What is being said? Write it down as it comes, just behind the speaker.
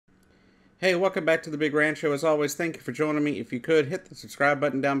Hey, welcome back to the Big Ranch Show. As always, thank you for joining me. If you could, hit the subscribe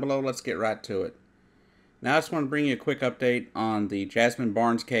button down below. Let's get right to it. Now, I just want to bring you a quick update on the Jazmine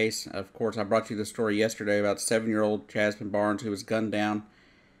Barnes case. Of course, I brought you the story yesterday about 7-year-old Jazmine Barnes who was gunned down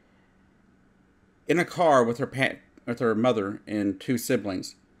in a car with her mother and two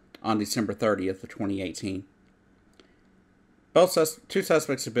siblings on December 30th of 2018. Two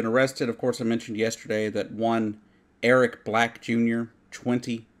suspects have been arrested. Of course, I mentioned yesterday that one, Eric Black Jr.,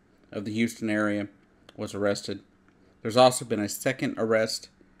 20, of the Houston area, was arrested. There's also been a second arrest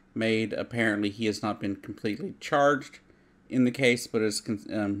made. Apparently, he has not been completely charged in the case, but is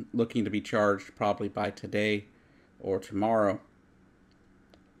looking to be charged probably by today or tomorrow.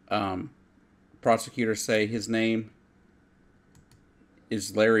 Prosecutors say his name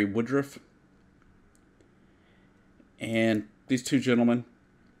is Larry Woodruffe, and these two gentlemen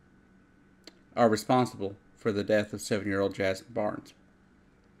are responsible for the death of 7-year-old Jazmine Barnes.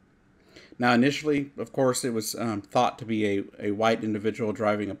 Now, initially, of course, it was thought to be a white individual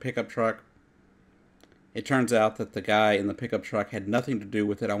driving a pickup truck. It turns out that the guy in the pickup truck had nothing to do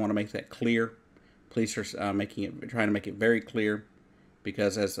with it. I want to make that clear. Police are trying to make it very clear,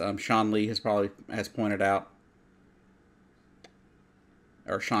 because as Shaun Lee has pointed out,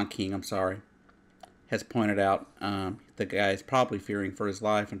 or Shaun King, I'm sorry, has pointed out, the guy is probably fearing for his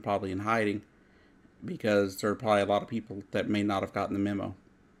life and probably in hiding, because there are probably a lot of people that may not have gotten the memo.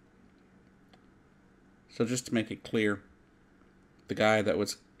 So just to make it clear, the guy that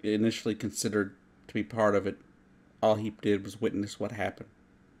was initially considered to be part of it, all he did was witness what happened.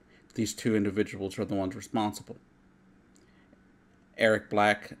 These two individuals are the ones responsible. Eric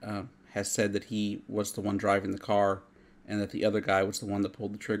Black has said that he was the one driving the car and that the other guy was the one that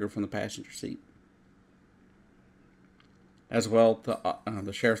pulled the trigger from the passenger seat. As well,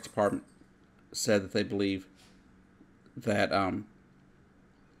 the Sheriff's Department said that they believe that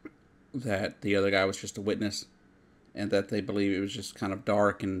that the other guy was just a witness, and that they believe it was just kind of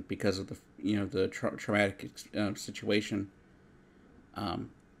dark, and because of the traumatic situation,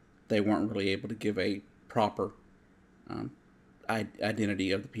 they weren't really able to give a proper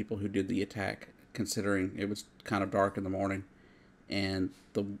identity of the people who did the attack, considering it was kind of dark in the morning, and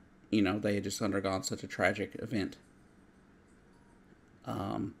they had just undergone such a tragic event.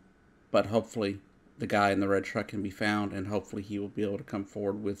 But hopefully the guy in the red truck can be found, and hopefully he will be able to come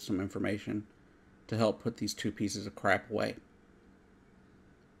forward with some information to help put these two pieces of crap away.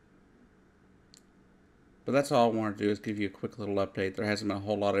 But that's all I wanted to do, is give you a quick little update. There hasn't been a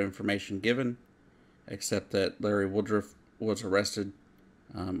whole lot of information given, except that Larry Woodruffe was arrested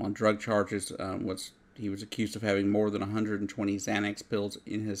on drug charges. He was accused of having more than 120 Xanax pills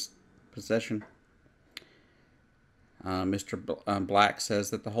in his possession. Mr. Black says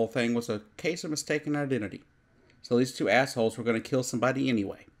that the whole thing was a case of mistaken identity. So these two assholes were going to kill somebody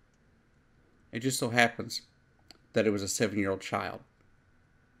anyway. It just so happens that it was a 7-year-old child.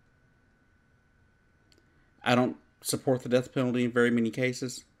 I don't support the death penalty in very many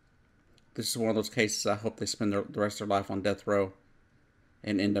cases. This is one of those cases I hope they spend the rest of their life on death row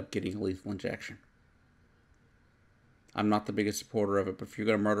and end up getting a lethal injection. I'm not the biggest supporter of it, but if you're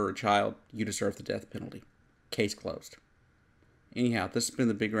going to murder a child, you deserve the death penalty. Case closed. Anyhow, this has been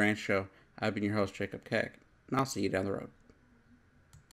the Big Ranch Show. I've been your host, Jacob Keck, and I'll see you down the road.